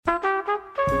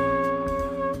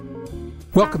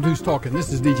Welcome to Who's Talking.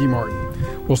 This is D.G.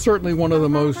 Martin. Well, certainly one of the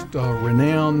most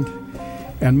renowned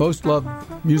and most loved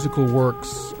musical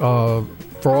works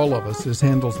for all of us is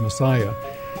Handel's Messiah.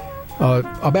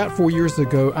 About 4 years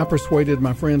ago, I persuaded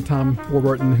my friend Tom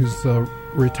Warburton, who's a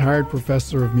retired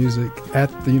professor of music at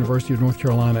the University of North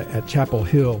Carolina at Chapel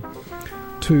Hill,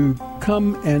 to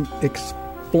come and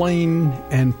explain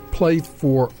and play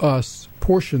for us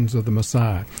portions of the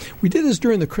Messiah. We did this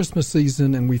during the Christmas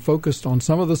season, and we focused on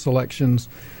some of the selections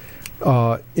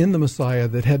in the Messiah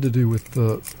that had to do with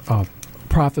the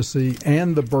prophecy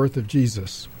and the birth of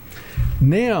Jesus.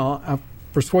 Now,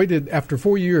 after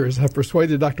 4 years, I've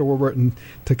persuaded Dr. Warburton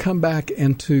to come back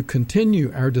and to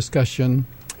continue our discussion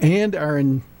and our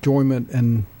enjoyment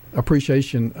and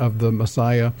appreciation of the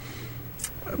Messiah,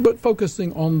 but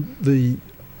focusing on the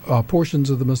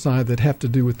portions of the Messiah that have to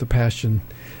do with the passion,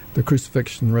 the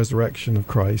crucifixion, resurrection of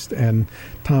Christ. And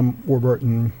Tom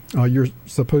Warburton, you're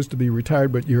supposed to be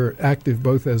retired, but you're active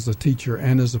both as a teacher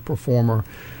and as a performer,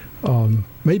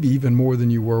 maybe even more than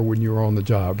you were when you were on the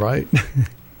job, right?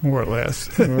 More or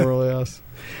less. More or less.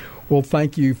 Well,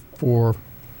 thank you for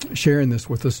sharing this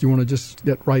with us. Do you want to just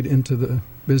get right into the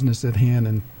business at hand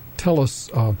and tell us,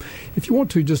 if you want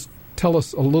to, just tell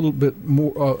us a little bit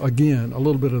more, again, a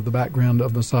little bit of the background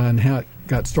of Messiah and how it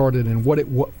got started and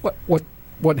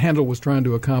what Handel was trying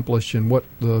to accomplish, and what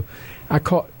the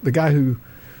guy who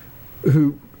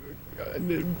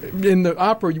in the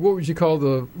opera, what would you call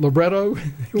the libretto?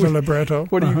 The libretto.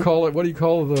 What do you call it? What do you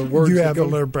call the words? You have the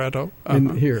libretto.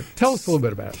 In here. Tell us a little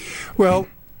bit about it. Well,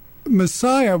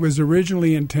 Messiah was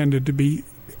originally intended to be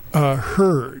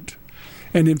heard,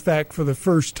 and in fact, for the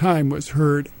first time, was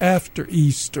heard after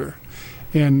Easter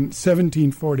in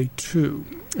 1742.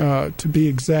 To be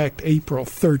exact, April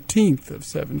 13th of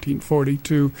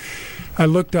 1742. I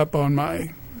looked up on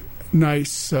my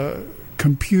nice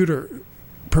computer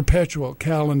perpetual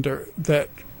calendar that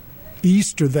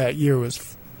Easter that year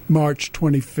was March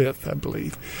 25th, I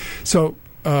believe. So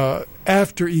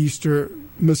after Easter,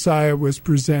 Messiah was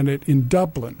presented in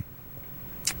Dublin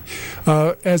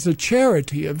as a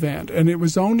charity event, and it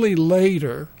was only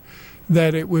later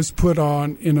that it was put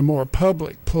on in a more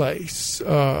public place,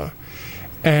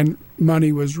 and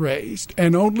money was raised.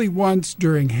 And only once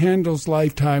during Handel's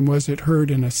lifetime was it heard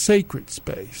in a sacred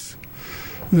space.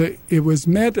 It was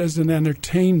meant as an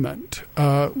entertainment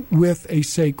with a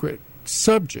sacred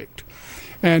subject.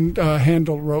 And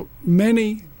Handel wrote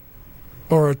many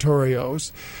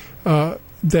oratorios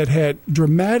that had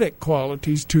dramatic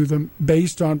qualities to them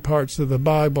based on parts of the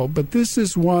Bible. But this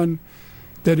is one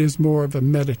that is more of a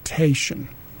meditation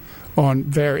on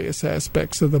various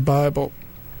aspects of the Bible.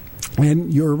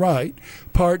 And you're right,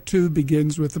 part 2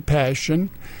 begins with the Passion,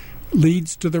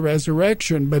 leads to the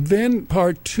resurrection, but then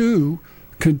part 2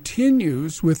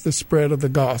 continues with the spread of the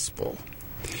gospel.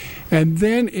 And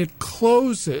then it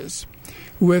closes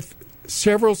with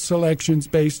several selections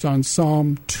based on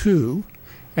Psalm 2,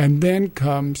 and then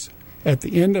comes, at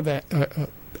the end of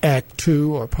Act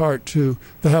 2, or Part 2,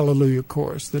 the Hallelujah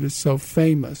Chorus that is so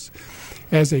famous,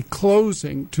 as a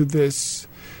closing to this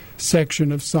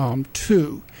section of Psalm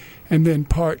 2. And then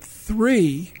Part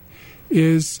 3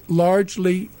 is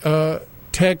largely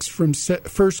text from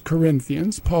 1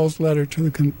 Corinthians, Paul's letter to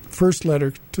the first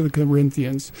letter to the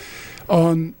Corinthians,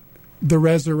 on the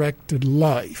resurrected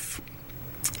life.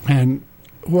 And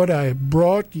what I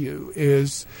brought you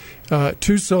is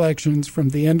 2 selections from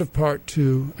the end of Part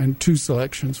 2 and 2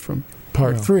 selections from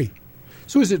Part 3.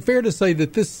 So is it fair to say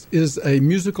that this is a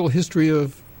musical history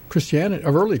of Christianity,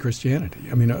 of early Christianity?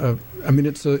 I mean,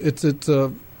 it's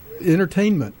a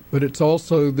entertainment, but it's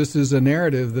also, this is a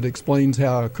narrative that explains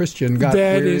how a Christian got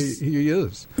where he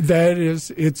is. That is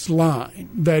its line.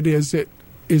 That is, it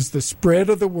is the spread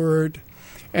of the word,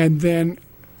 and then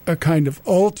a kind of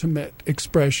ultimate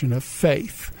expression of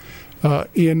faith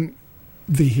in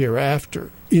the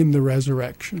hereafter, in the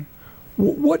resurrection.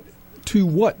 What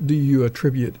do you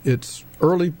attribute its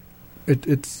early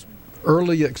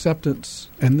acceptance,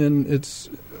 and then its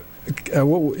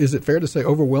is it fair to say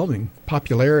overwhelming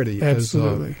popularity?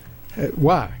 Absolutely.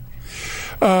 Why?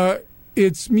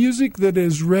 It's music that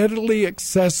is readily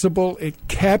accessible. It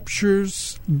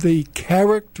captures the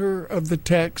character of the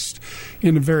text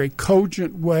in a very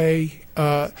cogent way.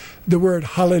 The word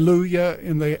hallelujah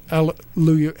in the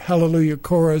Hallelujah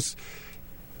Chorus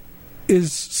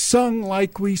is sung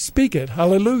like we speak it.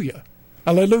 Hallelujah.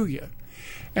 Hallelujah.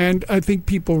 And I think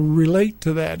people relate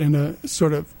to that in a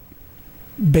sort of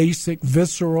basic,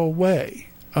 visceral way.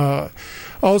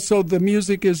 Also, the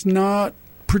music is not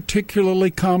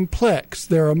particularly complex.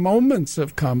 There are moments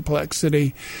of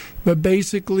complexity, but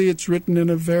basically it's written in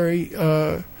a very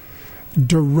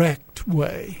direct right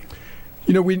way.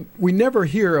 You know, we never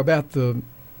hear about the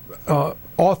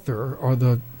author or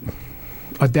the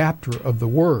adapter of the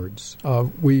words.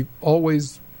 We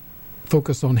always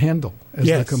focus on Handel as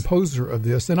Yes. the composer of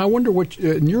this. And I wonder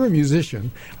and you're a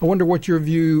musician, I wonder what your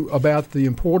view about the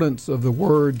importance of the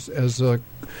words as a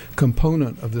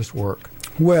component of this work.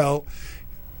 Well,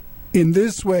 in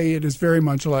this way, it is very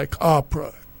much like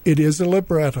opera. It is a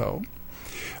libretto.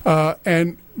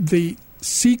 And the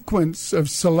sequence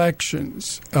of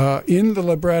selections in the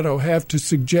libretto have to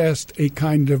suggest a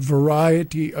kind of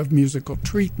variety of musical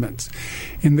treatments.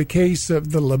 In the case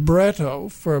of the libretto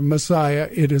for Messiah,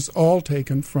 it is all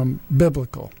taken from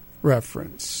biblical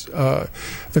reference.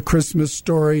 The Christmas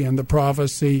story and the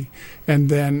prophecy, and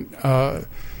then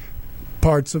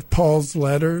parts of Paul's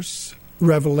letters,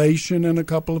 Revelation in a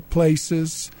couple of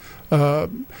places,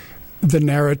 the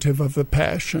narrative of the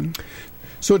Passion.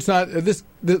 So it's not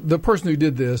the person who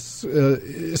did this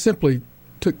simply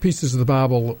took pieces of the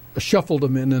Bible, shuffled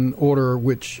them in an order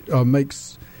which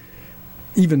makes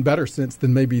even better sense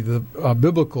than maybe the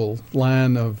biblical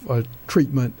line of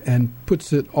treatment, and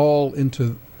puts it all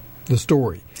into the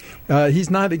story. He's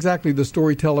not exactly the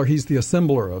storyteller; he's the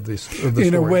assembler of the story.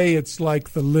 In a way, it's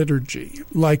like the liturgy,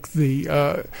 like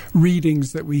the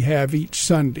readings that we have each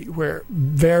Sunday, where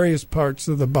various parts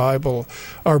of the Bible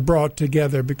are brought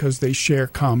together because they share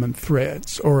common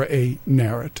threads or a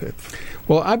narrative.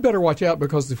 Well, I better watch out,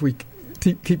 because if we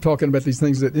keep talking about these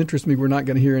things that interest me, we're not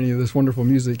going to hear any of this wonderful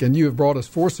music. And you have brought us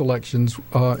 4 selections,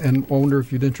 and I wonder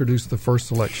if you'd introduce the first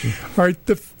selection. All right.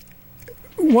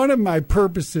 One of my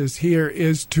purposes here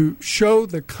is to show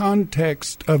the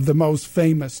context of the most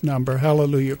famous number,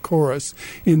 Hallelujah Chorus,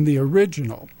 in the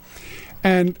original.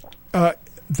 And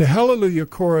the Hallelujah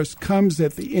Chorus comes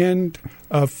at the end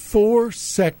of 4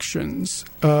 sections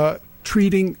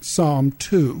treating Psalm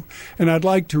 2. And I'd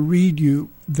like to read you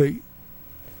the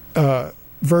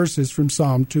verses from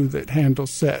Psalm 2 that Handel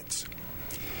sets.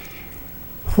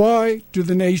 Why do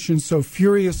the nations so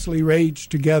furiously rage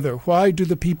together? Why do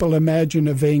the people imagine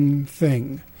a vain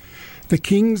thing? The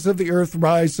kings of the earth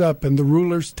rise up, and the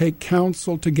rulers take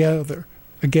counsel together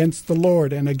against the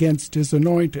Lord and against his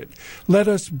anointed. Let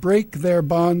us break their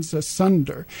bonds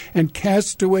asunder, and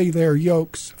cast away their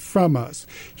yokes from us.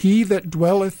 He that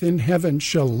dwelleth in heaven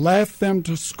shall laugh them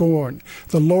to scorn.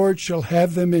 The Lord shall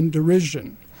have them in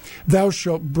derision. Thou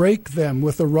shalt break them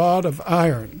with a rod of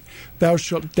iron. Thou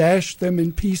shalt dash them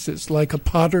in pieces like a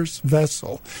potter's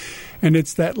vessel. And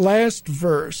it's that last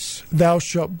verse, thou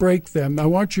shalt break them, I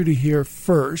want you to hear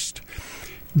first,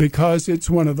 because it's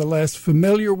one of the less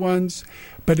familiar ones,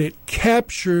 but it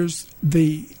captures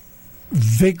the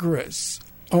vigorous,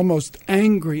 almost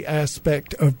angry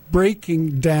aspect of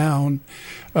breaking down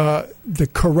the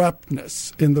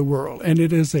corruptness in the world. And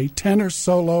it is a tenor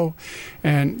solo,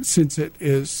 and since it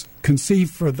is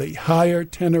conceived for the higher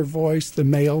tenor voice, the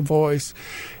male voice,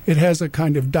 it has a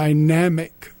kind of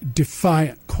dynamic,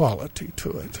 defiant quality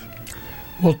to it.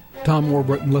 Well, Tom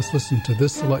Warburton, let's listen to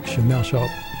this selection, Thou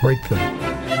Shalt Break Them.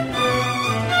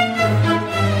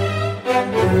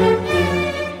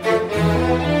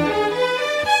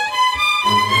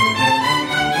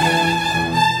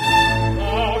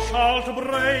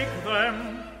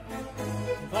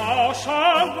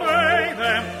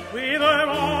 With a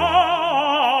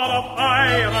rod of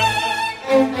iron,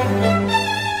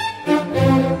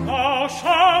 thou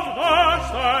shalt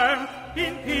dash them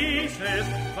in pieces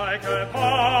like a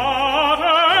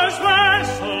potter's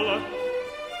vessel.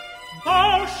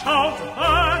 Thou shalt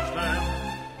dash them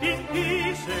in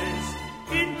pieces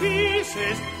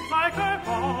like a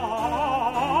potter's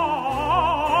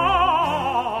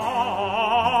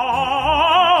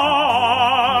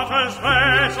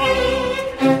vessel.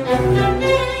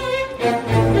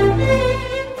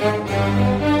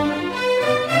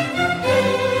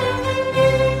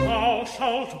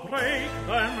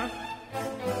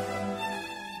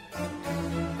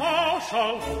 Thou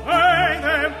shalt break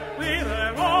them with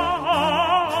a rod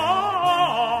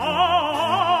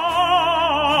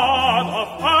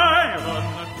of iron.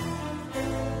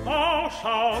 Thou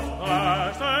shalt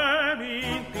dash them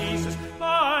in pieces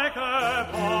like a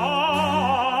potter's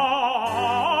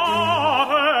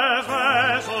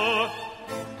vessel.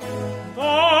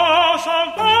 Thou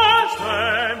shalt dash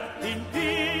them in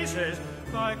pieces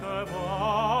like a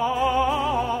potter's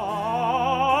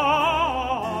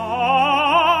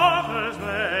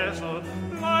vessel,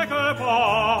 like a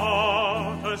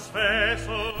potter's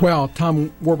vessel. Well,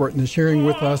 Tom Warburton is sharing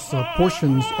with us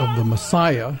portions of the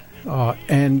Messiah,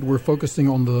 and we're focusing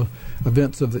on the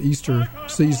events of the Easter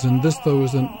season. This, though,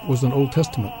 was an Old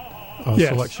Testament Yes.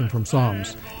 selection from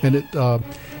Psalms, and it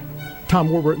Tom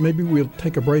Warburton, maybe we'll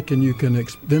take a break and you can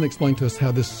then explain to us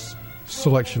how this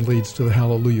selection leads to the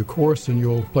Hallelujah Chorus, and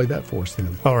you'll play that for us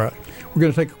then. All right. We're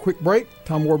going to take a quick break.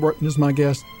 Tom Warburton is my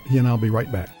guest. He and I'll be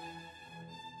right back.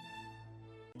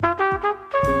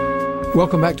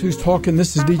 Welcome back to Who's Talking.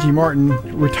 This is D.G. Martin,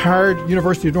 retired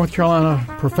University of North Carolina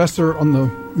professor on the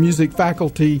music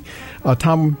faculty.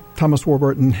 Thomas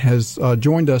Warburton has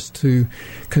joined us to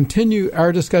continue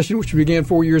our discussion, which began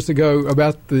 4 years ago,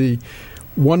 about the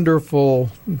wonderful,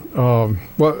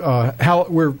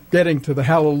 we're getting to the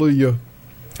Hallelujah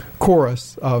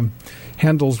Chorus,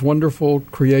 Handel's wonderful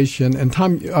creation. And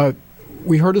Tom,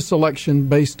 we heard a selection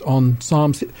based on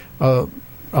Psalms,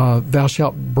 thou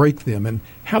shalt break them. And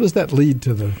how does that lead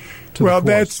to the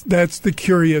chorus? That's the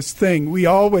curious thing. We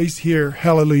always hear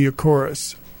Hallelujah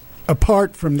Chorus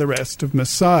apart from the rest of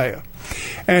Messiah.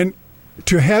 And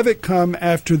to have it come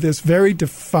after this very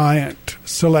defiant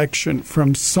selection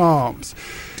from Psalms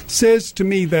says to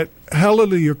me that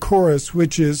Hallelujah Chorus,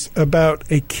 which is about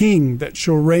a king that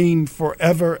shall reign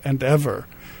forever and ever,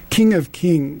 King of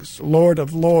kings, Lord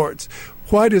of lords,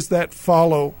 why does that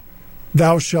follow,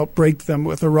 thou shalt break them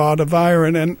with a rod of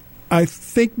iron? And I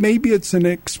think maybe it's an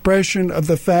expression of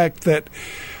the fact that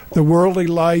the worldly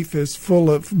life is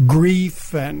full of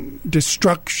grief and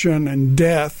destruction and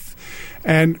death,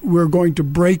 and we're going to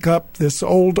break up this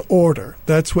old order.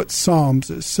 That's what Psalms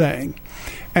is saying.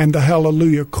 And the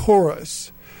Hallelujah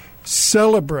Chorus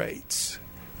celebrates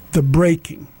the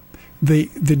breaking, the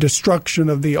destruction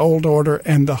of the old order,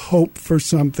 and the hope for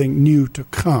something new to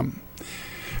come.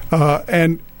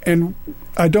 And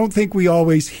I don't think we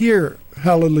always hear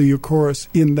Hallelujah Chorus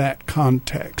in that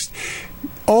context.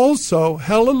 Also,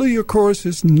 Hallelujah Chorus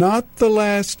is not the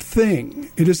last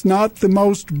thing. It is not the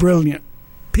most brilliant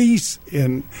piece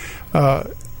in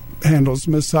Handel's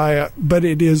Messiah, but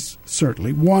it is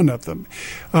certainly one of them.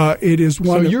 It is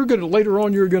one. So later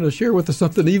on you're going to share with us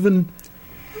something even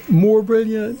more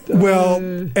brilliant. Well,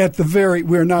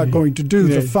 we're not going to do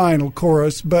the final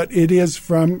chorus, but it is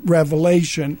from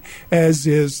Revelation, as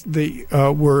is the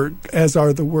as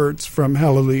are the words from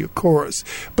Hallelujah Chorus.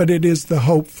 But it is the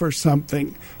hope for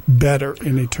something better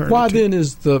in eternity. Why then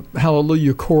is the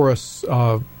Hallelujah Chorus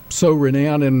so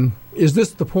renowned? And is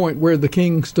this the point where the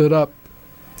king stood up?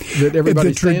 That everybody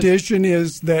the tradition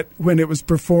is that when it was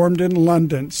performed in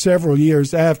London several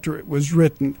years after it was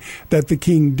written, that the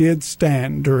king did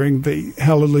stand during the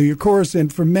Hallelujah Chorus.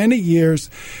 And for many years,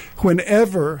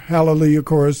 whenever Hallelujah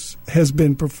Chorus has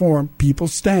been performed, people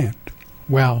stand.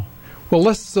 Wow. Well,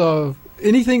 let's...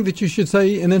 anything that you should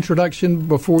say in introduction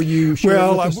before you share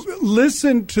with us?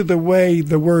 Listen to the way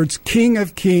the words King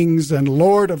of Kings and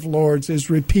Lord of Lords is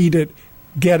repeated,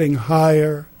 getting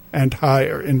higher and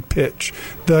higher in pitch,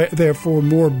 therefore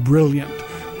more brilliant,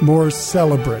 more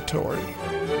celebratory.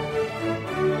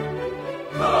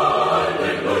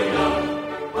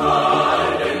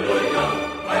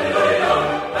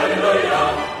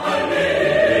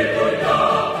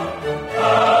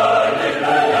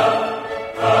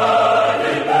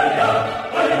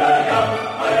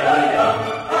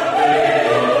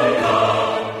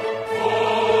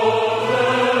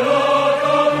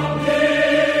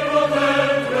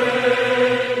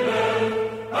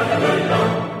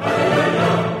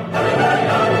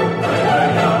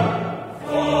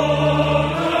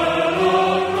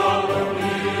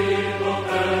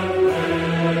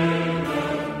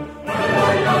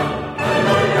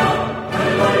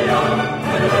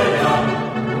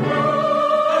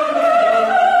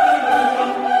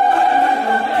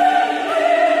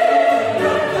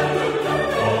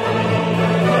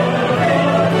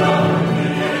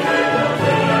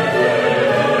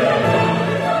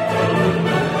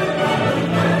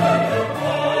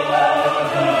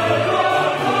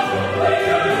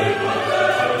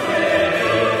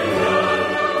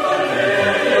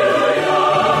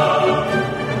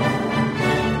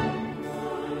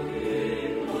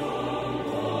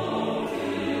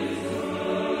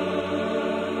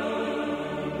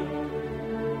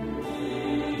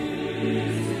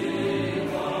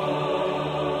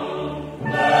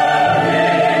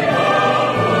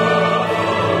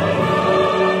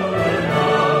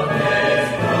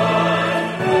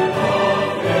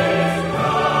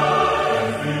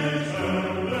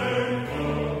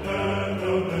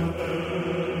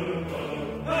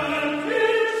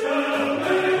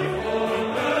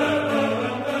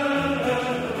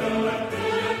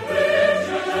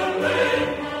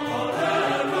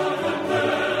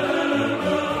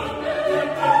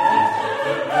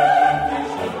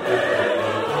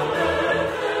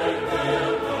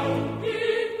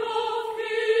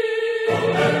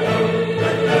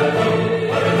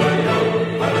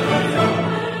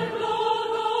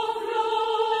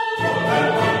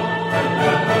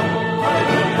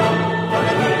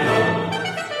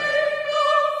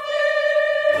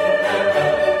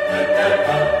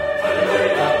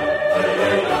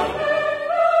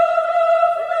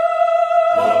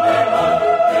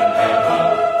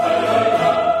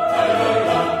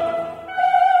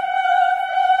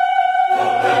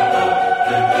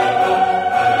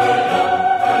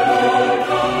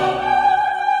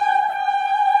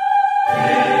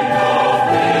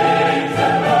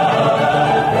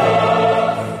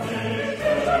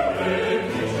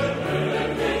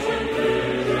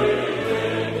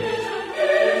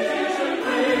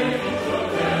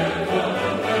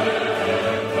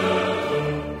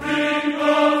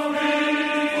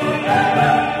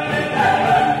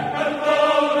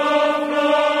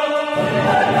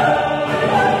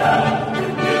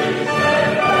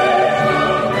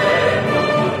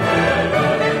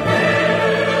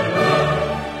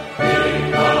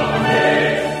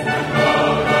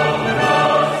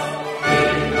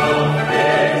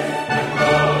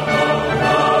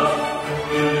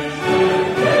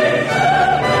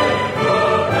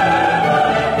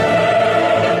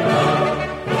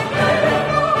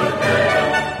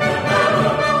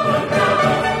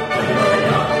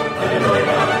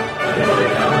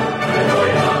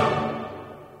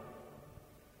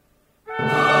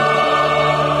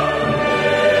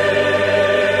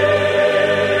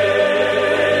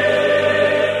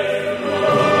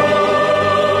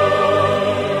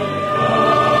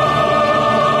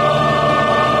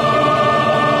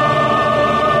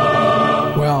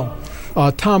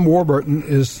 Tom Warburton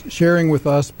is sharing with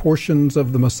us portions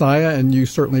of the Messiah, and you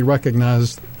certainly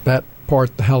recognize that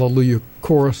part, the Hallelujah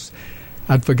chorus.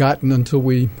 I'd forgotten until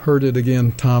we heard it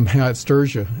again, Tom, how it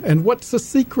stirs you. And what's the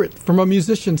secret, from a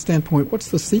musician standpoint,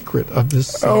 what's the secret of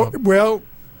this? Well,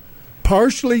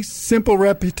 partially simple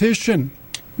repetition.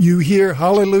 You hear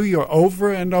hallelujah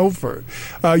over and over.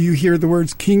 You hear the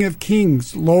words King of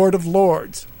Kings, Lord of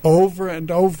Lords, over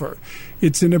and over.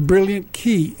 It's in a brilliant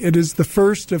key. It is the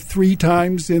first of 3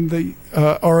 times in the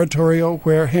oratorio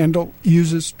where Handel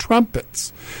uses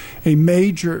trumpets, a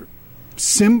major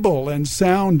symbol and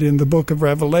sound in the book of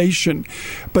Revelation.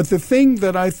 But the thing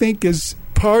that I think is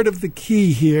part of the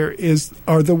key here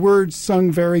are the words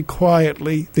sung very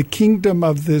quietly. The kingdom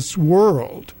of this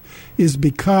world is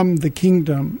become the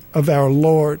kingdom of our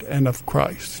Lord and of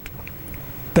Christ.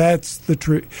 That's the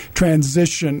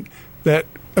transition that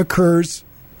occurs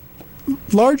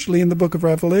largely in the book of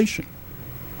Revelation.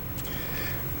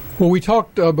 Well, we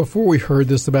talked before we heard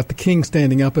this about the king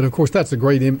standing up, and of course that's a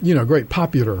great, great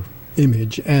popular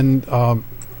image. And the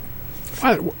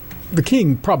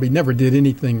king probably never did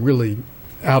anything really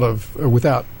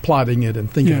without plotting it and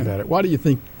thinking about it. Why do you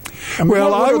think? I mean,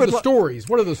 what are the stories?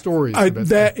 What are the stories?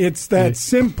 It's that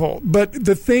simple. But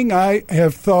the thing I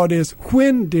have thought is,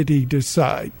 when did he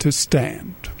decide to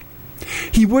stand?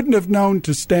 He wouldn't have known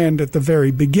to stand at the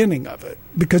very beginning of it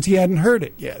because he hadn't heard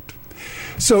it yet.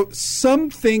 So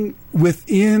something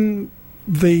within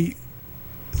the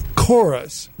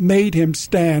chorus made him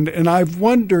stand, and I've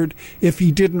wondered if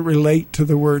he didn't relate to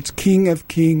the words King of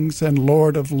Kings and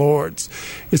Lord of Lords,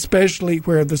 especially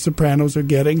where the sopranos are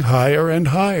getting higher and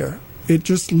higher. It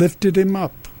just lifted him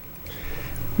up.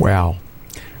 Wow.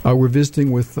 We're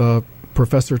visiting with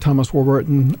Professor Thomas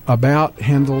Warburton about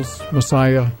Handel's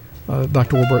Messiah.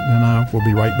 Dr. Warburton and I will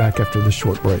be right back after this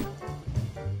short break.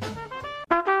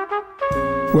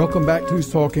 Welcome back to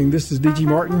Who's Talking. This is D.G.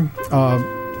 Martin,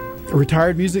 a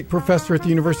retired music professor at the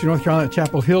University of North Carolina at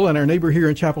Chapel Hill, and our neighbor here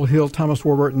in Chapel Hill, Thomas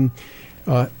Warburton,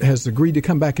 has agreed to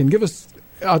come back and give us...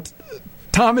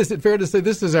 Tom, is it fair to say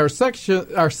this is our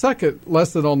second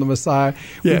lesson on the Messiah?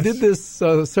 Yes. We did this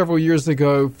several years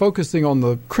ago, focusing on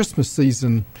the Christmas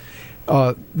season.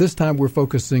 This time we're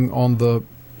focusing on the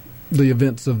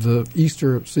events of the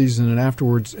Easter season and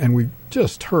afterwards, and we've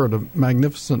just heard a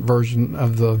magnificent version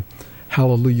of the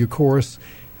Hallelujah chorus.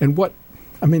 And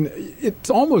it's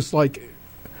almost like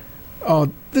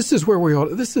this is where we ought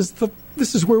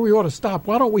to stop.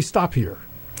 Why don't we stop here?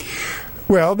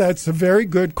 Well, that's a very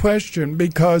good question,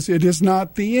 because it is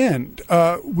not the end.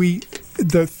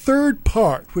 The third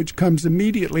part, which comes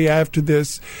immediately after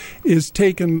this,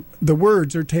 the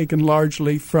words are taken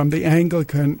largely from the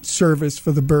Anglican service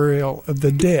for the burial of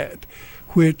the dead,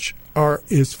 which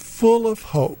is full of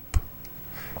hope.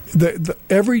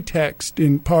 Every text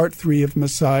in Part 3 of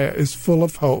Messiah is full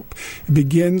of hope. It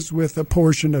begins with a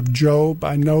portion of Job,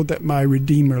 I know that my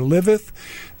Redeemer liveth,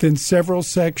 then several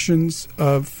sections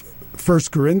of 1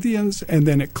 Corinthians, and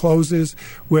then it closes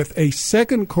with a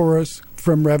second chorus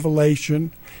from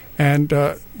Revelation, and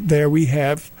there we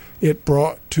have it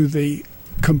brought to the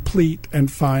complete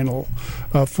and final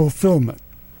fulfillment.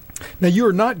 Now,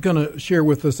 you're not going to share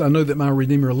with us, I know that my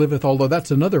Redeemer liveth, although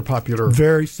that's another popular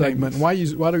very segment.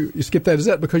 Famous. Why do you skip that? Is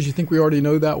that because you think we already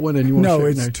know that one and you want to share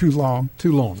it? No, it's too long.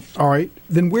 Too long. All right.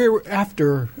 Then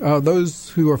after those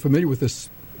who are familiar with this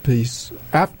piece,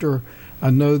 after I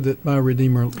know that my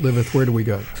Redeemer liveth, where do we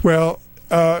go? Well,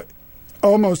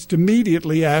 almost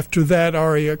immediately after that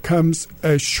aria comes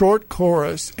a short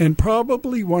chorus, and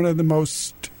probably one of the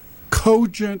most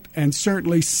cogent and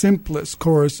certainly simplest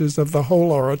choruses of the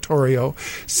whole oratorio,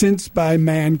 Since by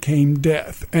Man Came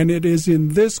Death. And it is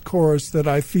in this chorus that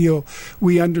I feel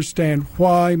we understand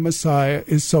why Messiah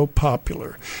is so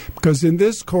popular. Because in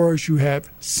this chorus you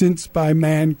have Since by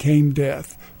Man Came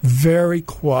Death, very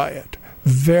quiet,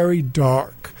 very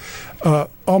dark,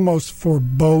 almost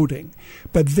foreboding.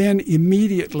 But then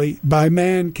immediately, by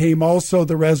man came also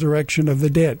the resurrection of the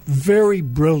dead. Very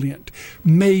brilliant,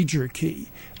 major key.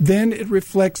 Then it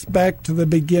reflects back to the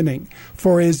beginning.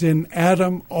 For as in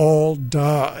Adam all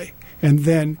die, and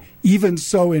then even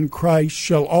so in Christ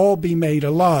shall all be made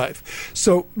alive.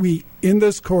 So we, in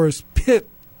this chorus, pit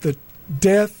the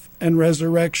death and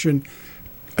resurrection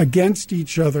against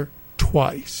each other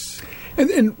twice.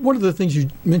 And one of the things you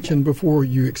mentioned before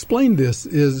you explained this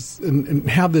is, and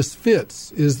how this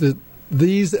fits, is that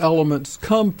these elements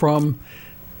come from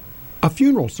a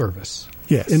funeral service.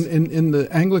 Yes. In the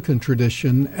Anglican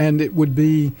tradition, and it would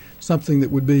be something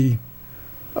that would be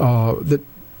that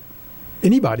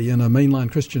anybody in a mainline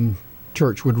Christian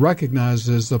church would recognize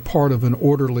as a part of an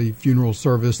orderly funeral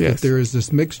service, Yes. that there is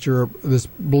this mixture, this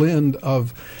blend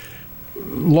of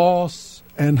loss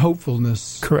and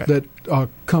hopefulness Correct. that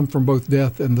come from both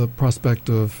death and the prospect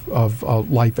of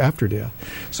life after death.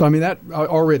 So, I mean, that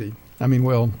already... I mean,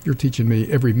 well, you're teaching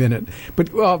me every minute. But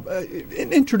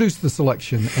introduce the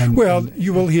selection.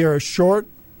 You will hear a short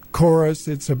chorus.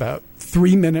 It's about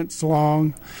 3 minutes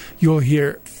long. You'll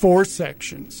hear 4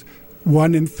 sections.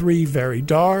 1 and 3, very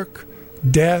dark.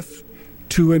 Death.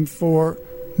 2 and 4,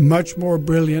 much more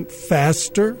brilliant,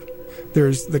 faster.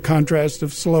 There's the contrast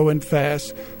of slow and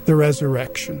fast. The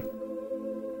resurrection.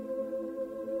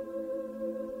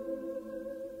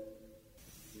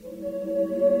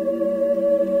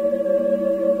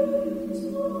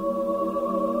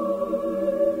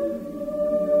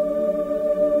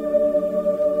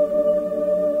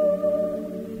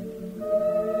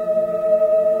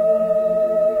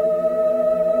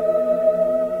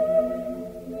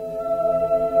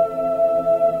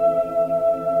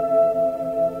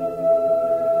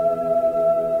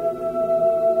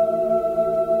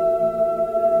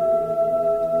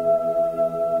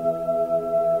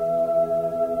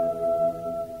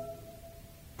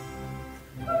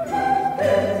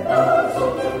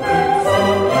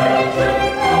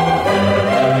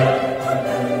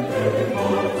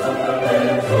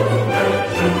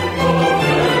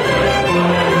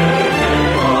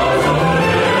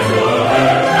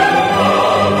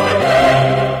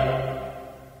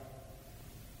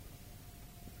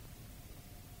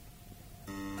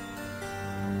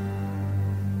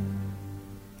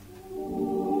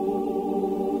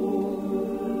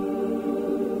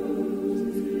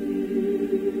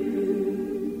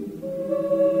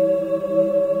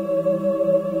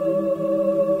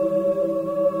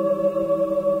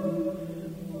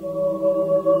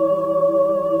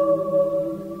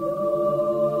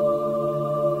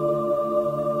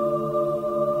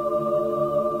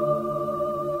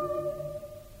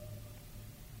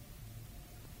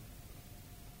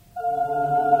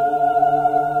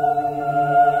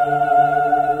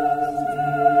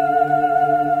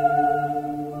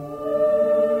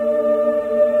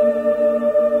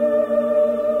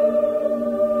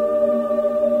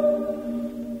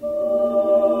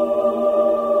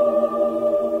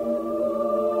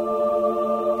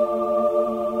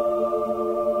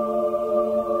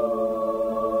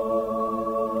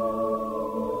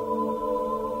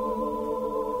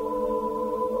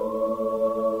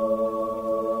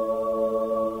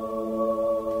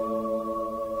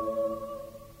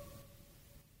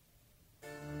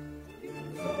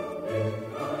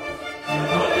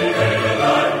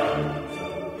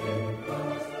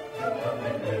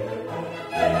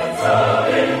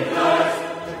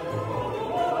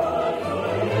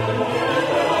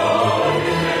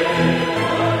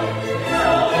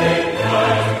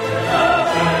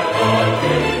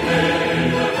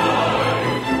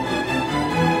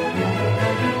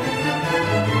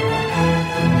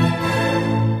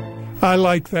 I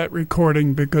like that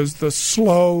recording because the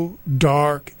slow,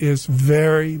 dark is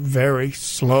very, very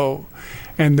slow.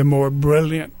 And the more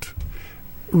brilliant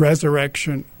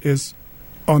resurrection is,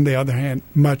 on the other hand,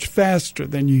 much faster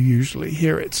than you usually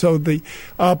hear it. So the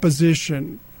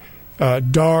opposition,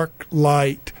 dark,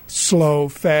 light, slow,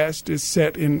 fast, is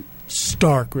set in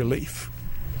stark relief.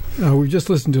 We just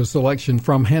listened to a selection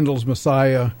from Handel's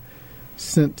Messiah,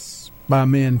 Since by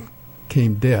Man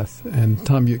Came Death. And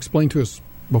Tom, you explained to us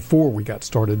before we got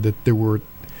started that there were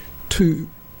two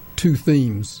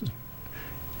themes.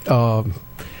 1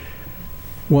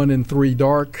 and 3,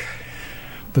 dark,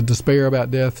 the despair about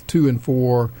death. 2 and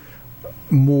 4,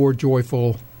 more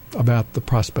joyful about the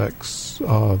prospects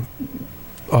of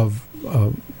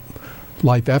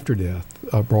life after death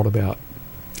brought about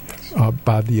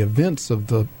by the events of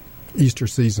the Easter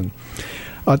season.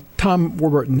 Tom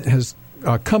Warburton has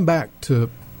come back to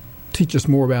teach us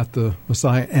more about the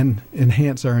Messiah and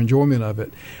enhance our enjoyment of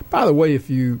it. By the way, if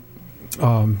you,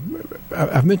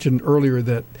 I've mentioned earlier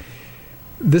that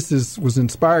this was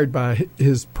inspired by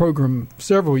his program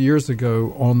several years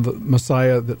ago on the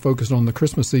Messiah that focused on the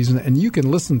Christmas season, and you can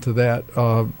listen to that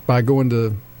by going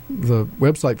to the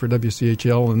website for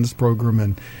WCHL and this program,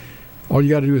 and all you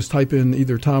got to do is type in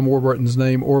either Tom Warburton's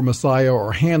name or Messiah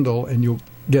or Handel, and you'll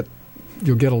get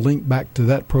a link back to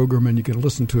that program, and you can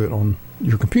listen to it on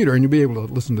your computer, and you'll be able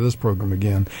to listen to this program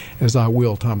again, as I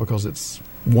will, Tom, because it's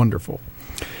wonderful.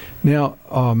 Now,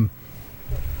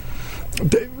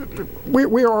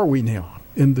 where are we now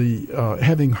in the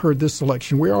having heard this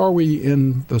selection? Where are we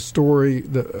in the story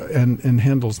and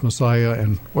Handel's Messiah,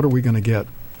 and what are we going to get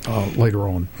later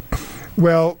on?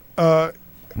 Well,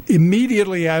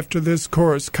 immediately after this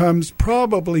chorus comes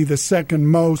probably the second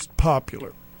most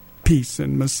popular piece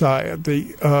in Messiah,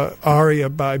 the aria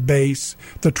by bass,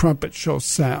 "The Trumpet Shall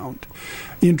Sound,"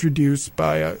 introduced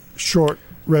by a short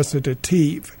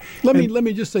recitative. Let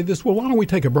me just say this. Well, why don't we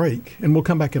take a break, and we'll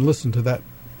come back and listen to that.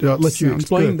 Let you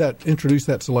explain that, introduce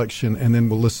that selection, and then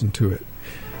we'll listen to it.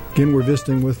 Again, we're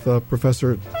visiting with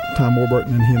Professor Tom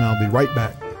Warburton, and he and I'll be right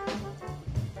back.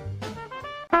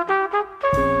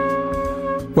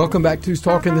 Welcome back to Who's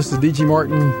Talking. This is D.G.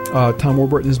 Martin. Tom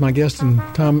Warburton is my guest, and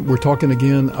Tom, we're talking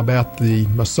again about the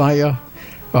Messiah.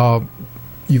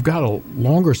 You've got a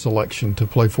longer selection to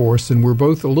play for us, and we're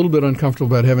both a little bit uncomfortable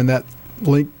about having that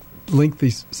lengthy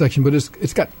section, but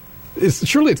it's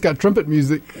got trumpet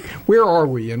music. Where are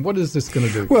we, and what is this going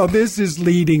to do? Well, this is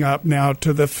leading up now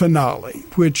to the finale,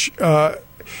 which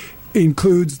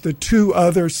includes the two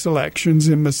other selections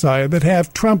in Messiah that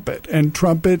have trumpet, and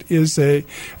trumpet is an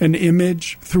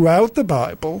image throughout the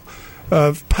Bible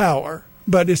of power,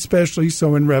 but especially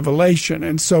so in Revelation.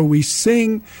 And so we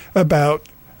sing about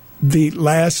the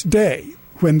last day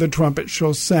when the trumpet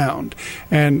shall sound.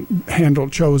 And Handel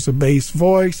chose a bass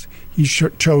voice. He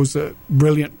chose a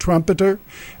brilliant trumpeter.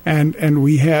 And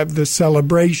we have the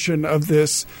celebration of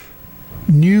this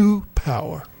new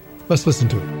power. Let's listen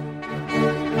to it.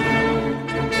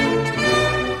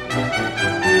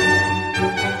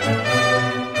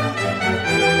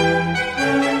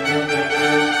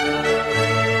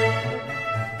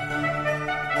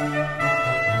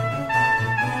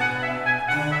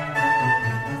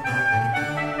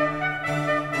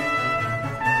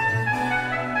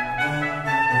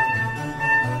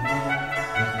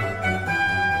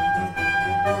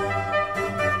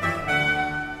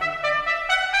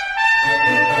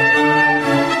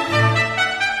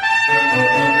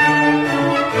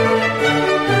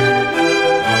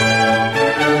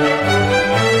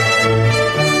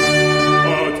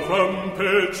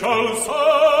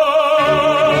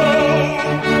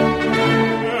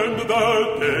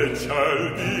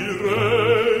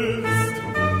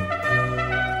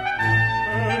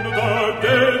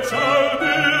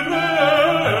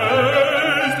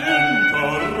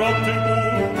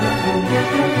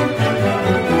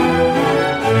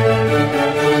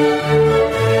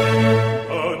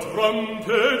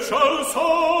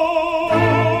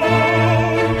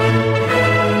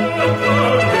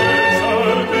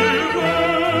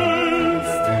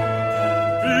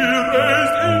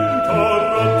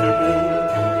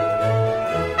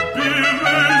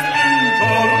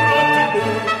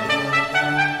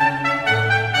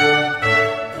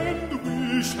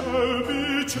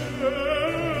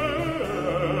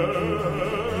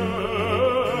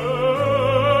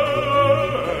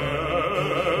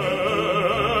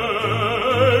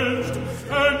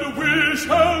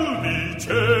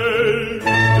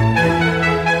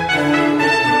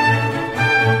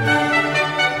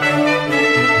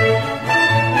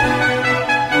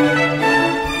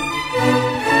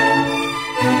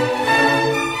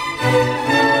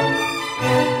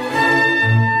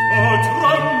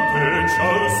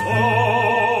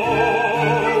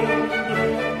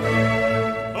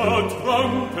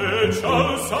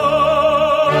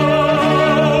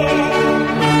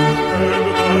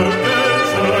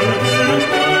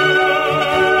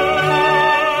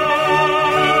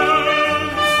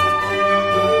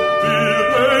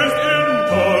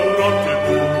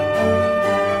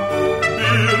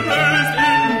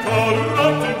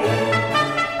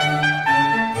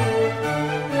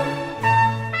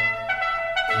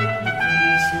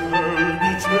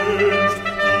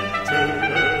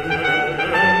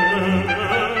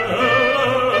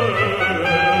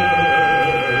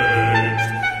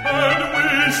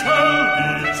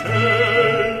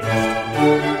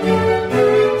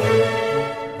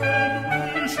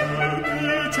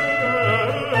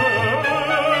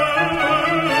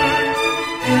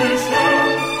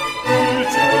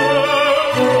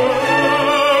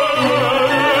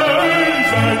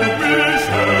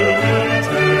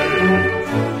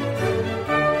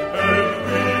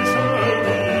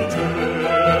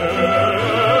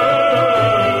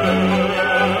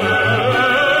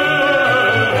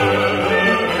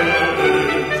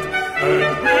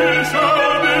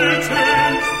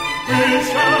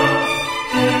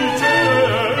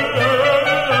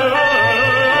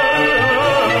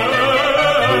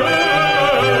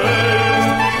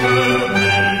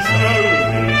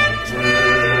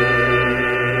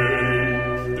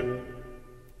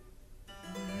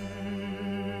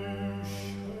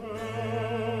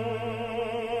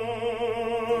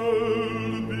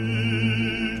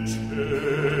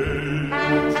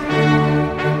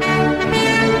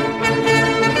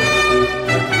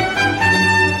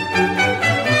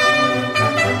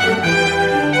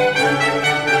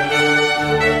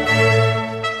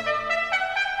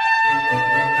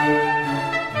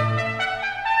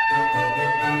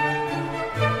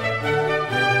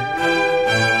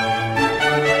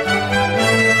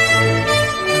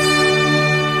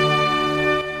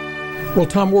 Well,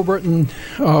 Tom Warburton,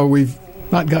 we've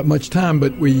not got much time,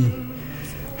 but we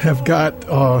have got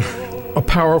a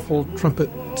powerful trumpet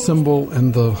symbol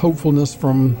and the hopefulness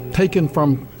taken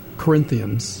from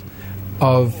Corinthians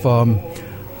of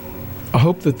I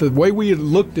hope that the way we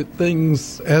looked at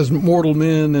things as mortal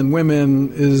men and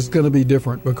women is going to be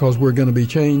different because we're going to be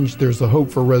changed. There's a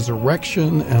hope for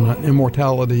resurrection and an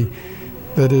immortality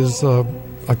that is a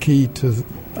key to,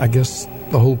 I guess,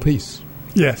 the whole piece.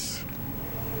 Yes.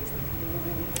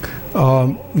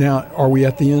 Now, are we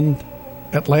at the end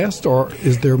at last, or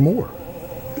is there more?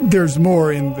 There's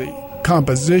more in the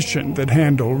composition that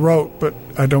Handel wrote, but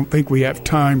I don't think we have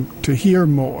time to hear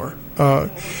more.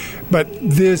 But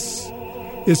this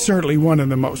is certainly one of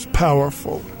the most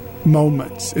powerful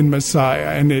moments in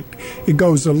Messiah, and it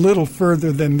goes a little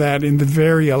further than that in the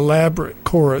very elaborate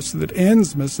chorus that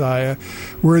ends Messiah,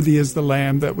 "Worthy is the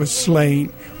Lamb that was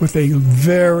slain," with a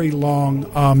very long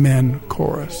Amen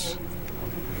chorus.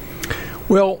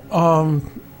 Well,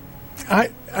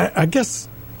 I guess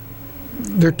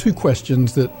there are two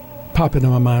questions that pop into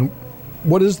my mind.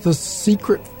 What is the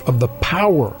secret of the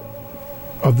power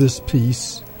of this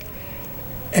piece,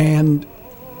 and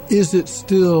is it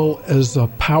still as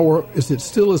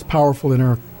powerful in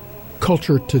our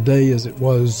culture today as it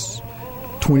was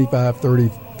 25, 30,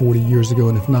 40 years ago?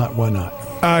 And if not, why not?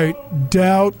 I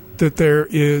doubt that there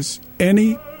is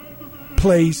any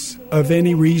place of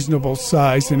any reasonable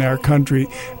size in our country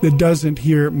that doesn't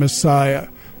hear Messiah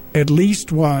at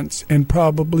least once, and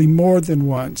probably more than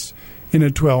once, in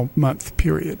a 12-month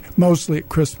period, mostly at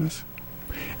Christmas.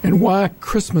 And why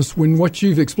Christmas, when what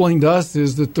you've explained to us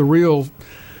is that the real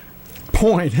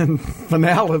point and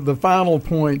finale, the final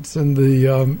points, and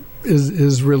the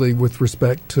is really with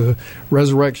respect to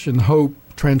resurrection, hope,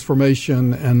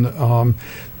 transformation, and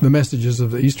the messages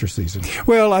of the Easter season?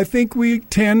 Well, I think we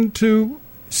tend to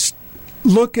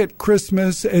look at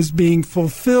Christmas as being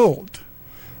fulfilled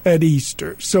at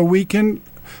Easter, so we can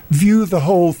view the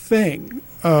whole thing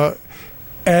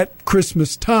at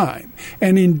Christmas time.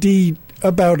 And indeed,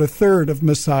 about a third of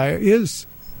Messiah is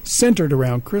centered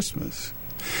around Christmas.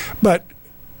 But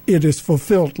it is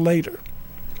fulfilled later.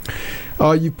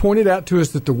 You pointed out to us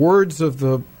that the words of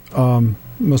the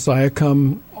Messiah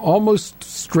come almost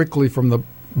strictly from the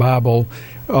Bible.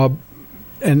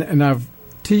 And I've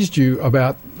teased you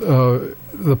about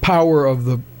the power of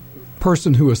the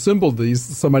person who assembled these,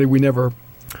 somebody we never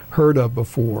heard of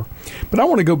before. But I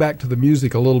want to go back to the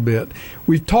music a little bit.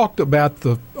 We've talked about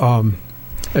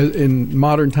in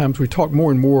modern times, we talk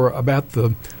more and more about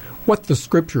what the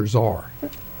scriptures are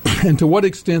and to what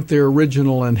extent they're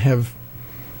original and have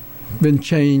been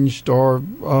changed or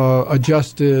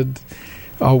adjusted,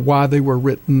 why they were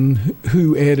written,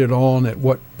 who added on at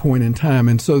what point in time.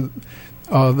 And so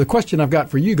the question I've got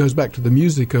for you goes back to the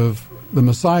music of the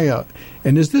Messiah.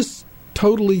 And is this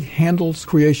totally Handel's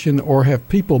creation, or have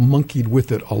people monkeyed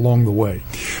with it along the way?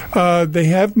 They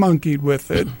have monkeyed with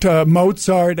it.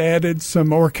 Mozart added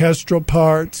some orchestral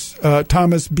parts.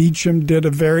 Thomas Beecham did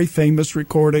a very famous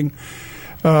recording.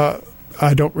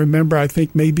 I don't remember, I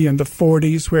think maybe in the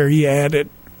 40s, where he added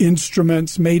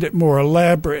instruments, made it more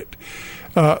elaborate.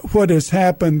 What has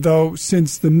happened, though,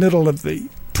 since the middle of the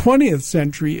 20th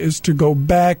century is to go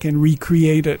back and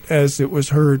recreate it as it was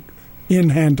heard in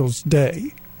Handel's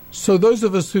day. So those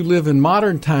of us who live in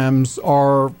modern times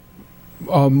are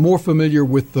more familiar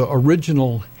with the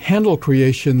original Handel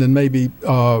creation than maybe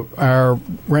our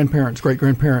grandparents,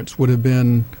 great-grandparents would have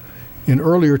been in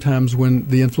earlier times when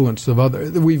the influence of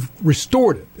other. We've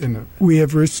restored it. We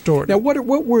have restored it. Now,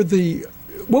 what were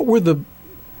the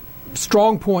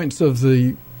strong points of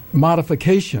the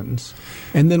modifications,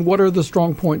 and then what are the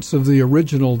strong points of the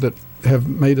original that have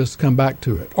made us come back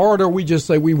to it? Or do we just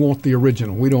say we want the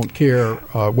original? We don't care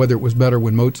whether it was better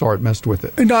when Mozart messed with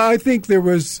it. No, I think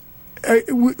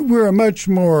we're a much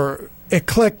more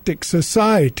eclectic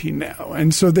society now,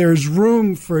 and so there's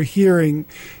room for hearing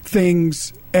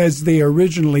things as they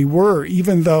originally were,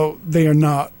 even though they are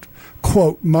not,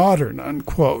 quote, modern,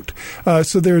 unquote.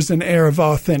 So there's an air of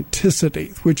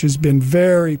authenticity, which has been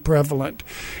very prevalent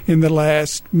in the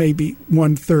last maybe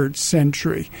 1/3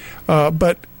 century.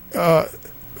 But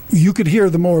you could hear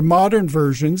the more modern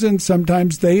versions, and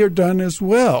sometimes they are done as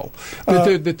well.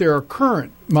 That there are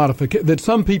current modifications, that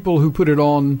some people who put it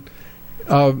on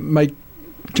make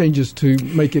changes to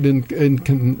make it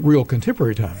in real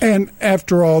contemporary time. And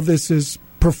after all, this is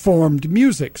performed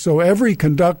music, so every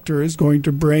conductor is going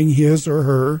to bring his or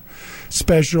her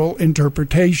special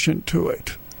interpretation to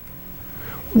it.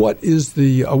 What is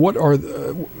the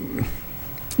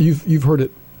you've heard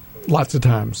it lots of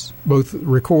times, both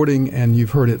recording and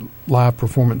you've heard it live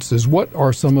performances. What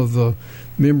are some of the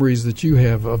memories that you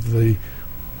have of the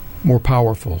more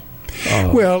powerful?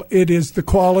 Well, it is the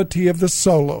quality of the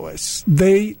soloists.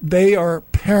 They are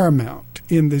paramount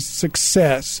in the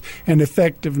success and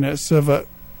effectiveness of a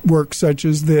work such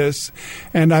as this.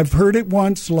 And I've heard it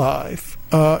once live,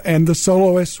 and the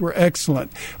soloists were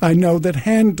excellent. I know that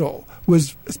Handel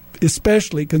was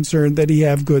especially concerned that he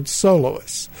have good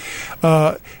soloists.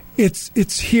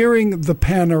 It's hearing the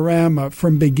panorama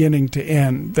from beginning to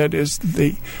end that is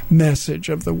the message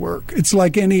of the work. It's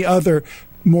like any other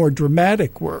more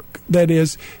dramatic work. That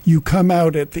is, you come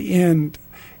out at the end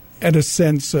at a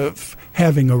sense of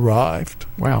having arrived.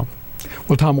 Wow.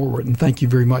 Well, Tom Warburton, thank you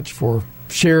very much for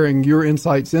sharing your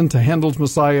insights into Handel's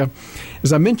Messiah.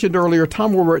 As I mentioned earlier,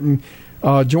 Tom Warburton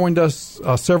joined us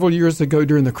several years ago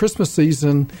during the Christmas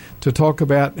season to talk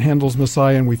about Handel's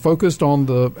Messiah, and we focused on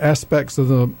the aspects of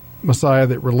the Messiah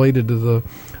that related to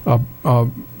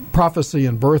the prophecy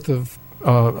and birth of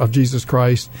Jesus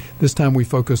Christ. This time we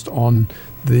focused on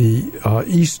the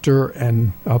Easter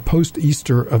and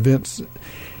post-Easter events.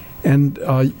 And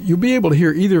you'll be able to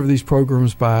hear either of these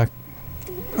programs by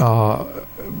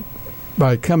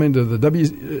coming to the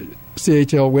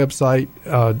WCHL website,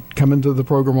 coming to the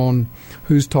program on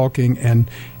Who's Talking, and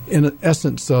in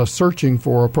essence searching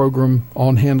for a program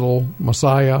on Handel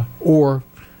Messiah, or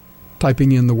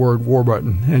typing in the word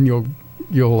Warburton, and you'll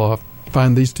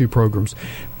find these two programs.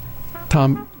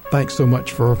 Tom, thanks so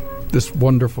much for this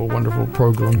wonderful, wonderful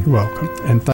program. You're welcome. And